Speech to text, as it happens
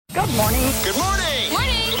Good morning. Good morning.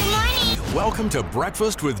 Morning. Good morning. Welcome to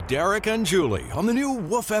Breakfast with Derek and Julie on the new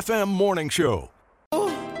Woof FM morning show.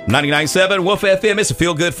 99.7 Woof FM. It's a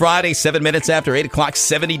Feel Good Friday, 7 minutes after 8 o'clock,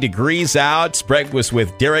 70 degrees out. It's Breakfast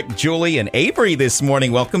with Derek, Julie, and Avery this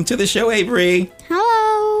morning. Welcome to the show, Avery.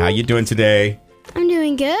 Hello. How you doing today? I'm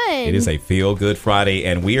doing good. It is a Feel Good Friday,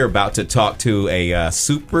 and we are about to talk to a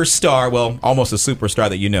superstar, well, almost a superstar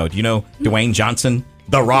that you know. Do you know Dwayne Johnson,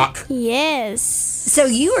 The Rock? Yes. So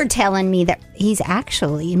you were telling me that he's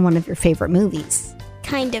actually in one of your favorite movies.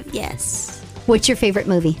 Kind of, yes. What's your favorite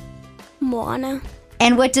movie? Moana.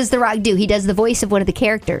 And what does The Rock do? He does the voice of one of the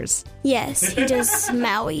characters. Yes, he does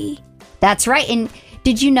Maui. That's right. And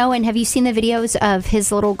did you know, and have you seen the videos of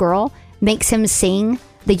his little girl makes him sing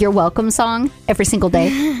the You're Welcome song every single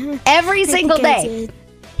day? Every single day.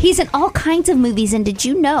 He's in all kinds of movies. And did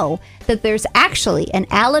you know that there's actually an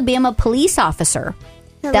Alabama police officer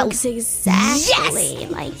That looks exactly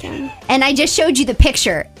like him. And I just showed you the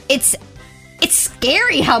picture. It's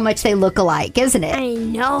scary how much they look alike, isn't it? I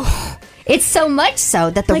know. It's so much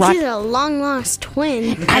so that The Rock... he's a long-lost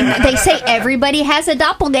twin. They say everybody has a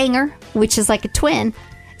doppelganger, which is like a twin.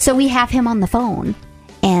 So we have him on the phone,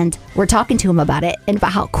 and we're talking to him about it and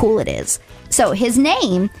about how cool it is. So his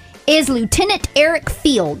name is Lieutenant Eric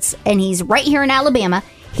Fields, and he's right here in Alabama.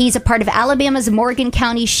 He's a part of Alabama's Morgan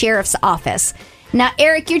County Sheriff's Office. Now,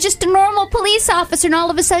 Eric, you're just a normal police officer, and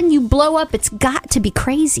all of a sudden you blow up. It's got to be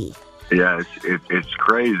crazy. Yeah, it's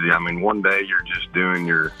crazy. I mean, one day you're just doing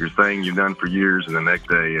your thing you've done for years, and the next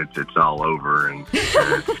day it's all over, and it's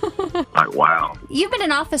like, wow. You've been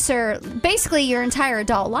an officer basically your entire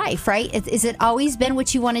adult life, right? Is it always been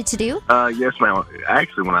what you wanted to do? Yes, ma'am.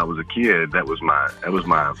 Actually, when I was a kid, that was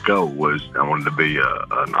my goal. Was I wanted to be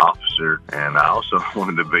an officer, and I also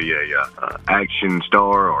wanted to be a action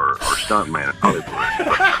star or stuntman in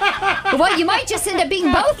Hollywood. Well, you might just end up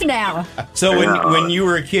being both now. So when you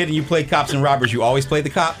were a kid and you played cops and robbers, you always played the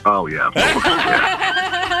cop? Oh, yeah.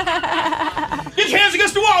 Get your hands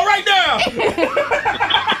against the wall right now!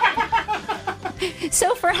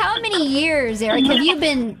 So for how many years, Eric, have you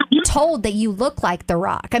been told that you look like The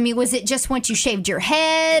Rock? I mean, was it just once you shaved your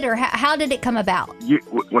head, or how did it come about?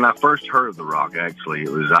 When I first heard of The Rock, actually, I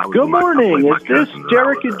was Good morning. Is this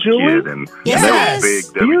Derek and Julie?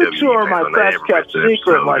 Yes. You two are my best kept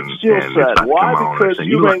secret, like Jill said. Why? Because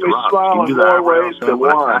you make me smile in more ways than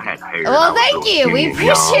one. Well, thank you. We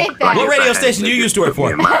appreciate that. What radio station you used to work for?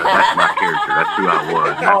 That's my character. That's who I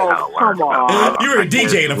was. Oh, come on. You were a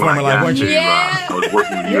DJ in a former life, weren't you? Yeah. I was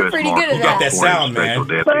working with You're U.S. pretty Marshals. good at that. You got that sound, man.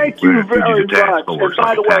 Thank you very much. And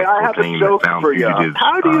by the way, I have a joke for you.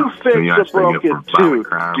 How do you fix a broken tooth?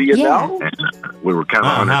 Do you know? And we were kind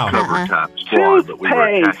of How? undercover type squad, but we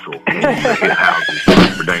were actual houses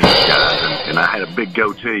for dangerous guys. And I had a big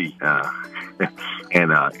goatee.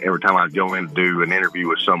 And every time I'd go in to do an interview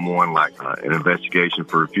with someone, like an investigation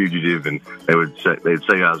for a fugitive, and they'd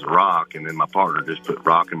say I was Rock, and then my partner just put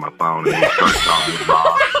Rock in my phone, and he started calling me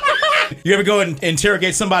Rock. You ever go and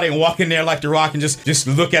interrogate somebody and walk in there like The Rock and just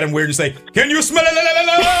look at him weird and say, "Can you smell it?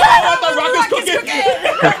 What The Rock is cooking?"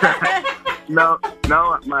 No,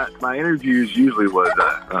 my interviews usually was,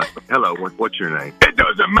 hello, what's your name? It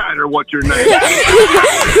doesn't matter what your name is.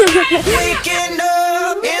 Waking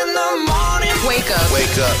up in the morning. Wake up.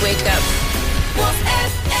 Wake up. Wake up. Woof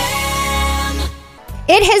FM.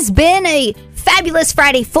 It has been a fabulous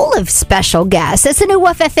Friday full of special guests. It's the new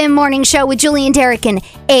Woof FM morning show with Julie and Derek and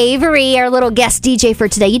Avery, our little guest DJ for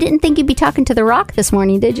today. You didn't think you'd be talking to The Rock this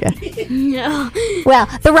morning, did you? No. Well,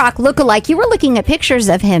 The Rock look-alike. You were looking at pictures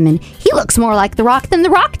of him, and he looks more like The Rock than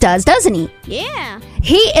The Rock does, doesn't he? Yeah.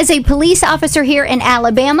 He is a police officer here in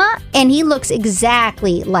Alabama, and he looks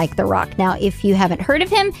exactly like The Rock. Now, if you haven't heard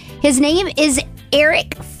of him, his name is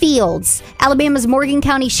Eric Fields, Alabama's Morgan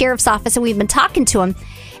County Sheriff's Office, and we've been talking to him.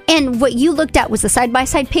 And what you looked at was the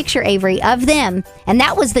side-by-side picture, Avery, of them. And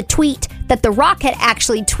that was the tweet that The Rock had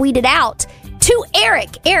actually tweeted out to Eric.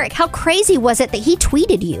 Eric, how crazy was it that he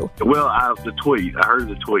tweeted you? Well, I heard the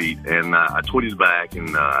tweet, and I tweeted back,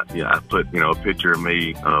 and I put a picture of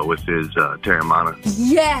me with his Terramana.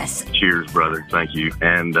 Yes. Cheers, brother. Thank you.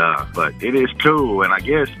 And but it is cool, and I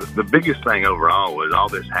guess the biggest thing overall was all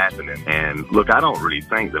this happening. And look, I don't really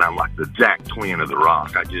think that I'm like the exact twin of The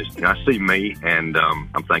Rock. I just I see me, and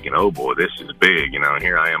I'm thinking, oh boy, this is big, and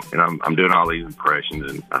here I am, and I'm doing all these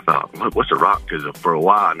impressions, and I thought, what's The Rock? Because for a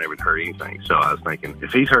while I never heard anything. So I was thinking,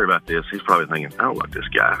 if he's heard about this, he's probably thinking, I don't like this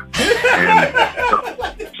guy.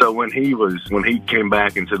 And so when he came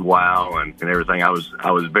back and said wow and everything, I was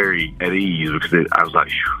very at ease because I was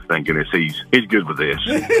like, thank goodness he's good with this.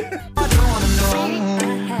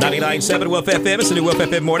 99.7 Wolf FM. It's the new Wolf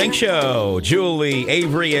FM morning show. Julie,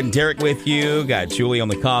 Avery, and Derek with you. Got Julie on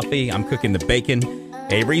the coffee. I'm cooking the bacon.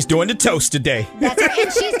 Avery's doing the toast today. That's right.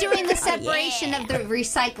 And she's doing the separation of the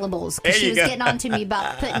recyclables because she was getting on to me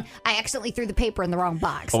about I accidentally threw the paper in the wrong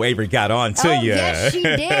box. Oh, Avery got on to you. Yes, she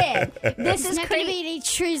did. This is not going to be any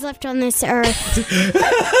trees left on this earth.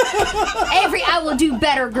 Avery, I will do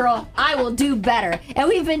better, girl. I will do better. And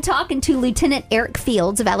we've been talking to Lieutenant Eric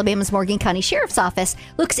Fields of Alabama's Morgan County Sheriff's Office.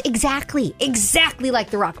 Looks exactly like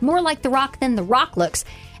The Rock. More like The Rock than The Rock looks.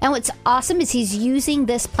 And what's awesome is he's using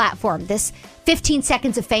this platform, this 15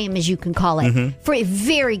 seconds of fame, as you can call it, for a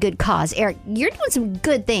very good cause. Eric, you're doing some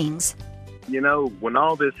good things. You know, when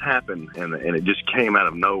all this happened and it just came out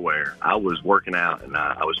of nowhere, I was working out and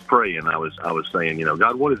I was praying. I was saying, you know,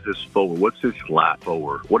 God, what is this for? What's this light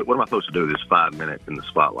for? What am I supposed to do this 5 minutes in the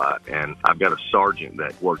spotlight? And I've got a sergeant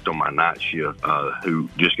that worked on my night shift who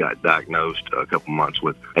just got diagnosed a couple months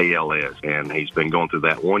with ALS. And he's been going through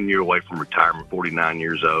that 1 year away from retirement, 49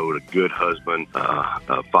 years old, a good husband,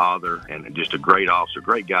 a father, and just a great officer,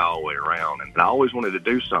 great guy all the way around. And I always wanted to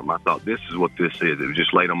do something. I thought, this is what this is. It was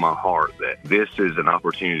just laid on my heart that this is an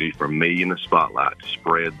opportunity for me in the spotlight to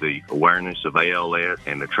spread the awareness of ALS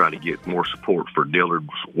and to try to get more support for Dillard's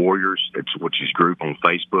Warriors, which is group on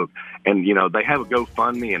Facebook. And, you know, they have a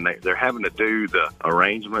GoFundMe, and they're having to do the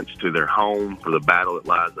arrangements to their home for the battle that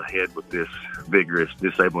lies ahead with this vigorous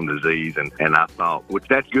disabling disease. And I thought, which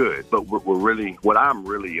that's good, but what I'm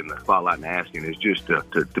really in the spotlight and asking is just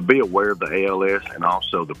to be aware of the ALS and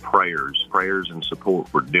also the prayers and support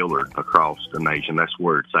for Dillard across the nation. That's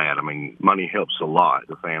where it's at. I mean, money helps a lot,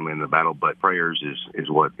 the family in the battle, but prayers is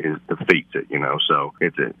what defeats it, you know. So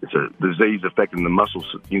it's a disease affecting the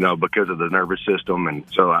muscles, you know, because of the nervous system. And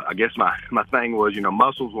so I guess my thing was, you know,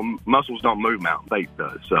 muscles don't move mountains, faith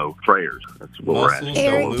does. So prayers, that's what we're at.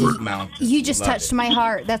 Eric, you just touched my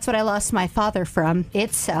heart. That's what I lost my father from.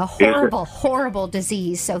 It's a horrible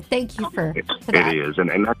disease. So thank you for that. It is,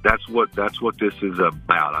 and that's what this is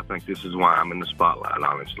about. I think this is why I'm in the spotlight.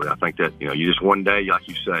 Honestly, I think that, you know, you just one day, like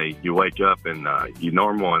you say, you wake up and you're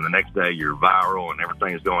normal, and the next day you're viral and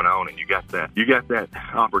everything's going on, and you got that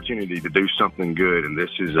opportunity to do something good. And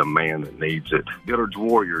this is a man that needs it. Dillard's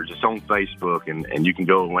Warriors. It's on Facebook, and you can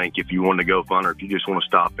go link if you want to go fun or if you just want to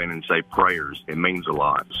stop in and say prayers. It means a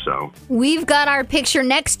lot. So we've got our picture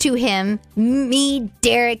next to him, me,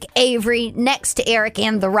 Derek, Avery, next to Eric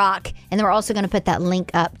and The Rock, and then we're also going to put that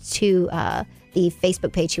link up to the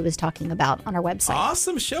Facebook page he was talking about on our website.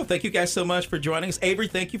 Awesome show. Thank you guys so much for joining us. Avery,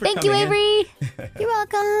 thank you for coming in. Thank you, Avery. You're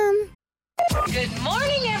welcome. Good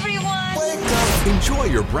morning, everyone. Wake up. Enjoy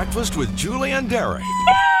your breakfast with Julie and Derek. Yay!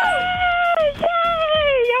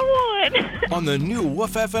 I won. On the new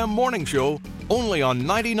Woof FM morning show, only on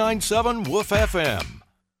 99.7 Woof FM.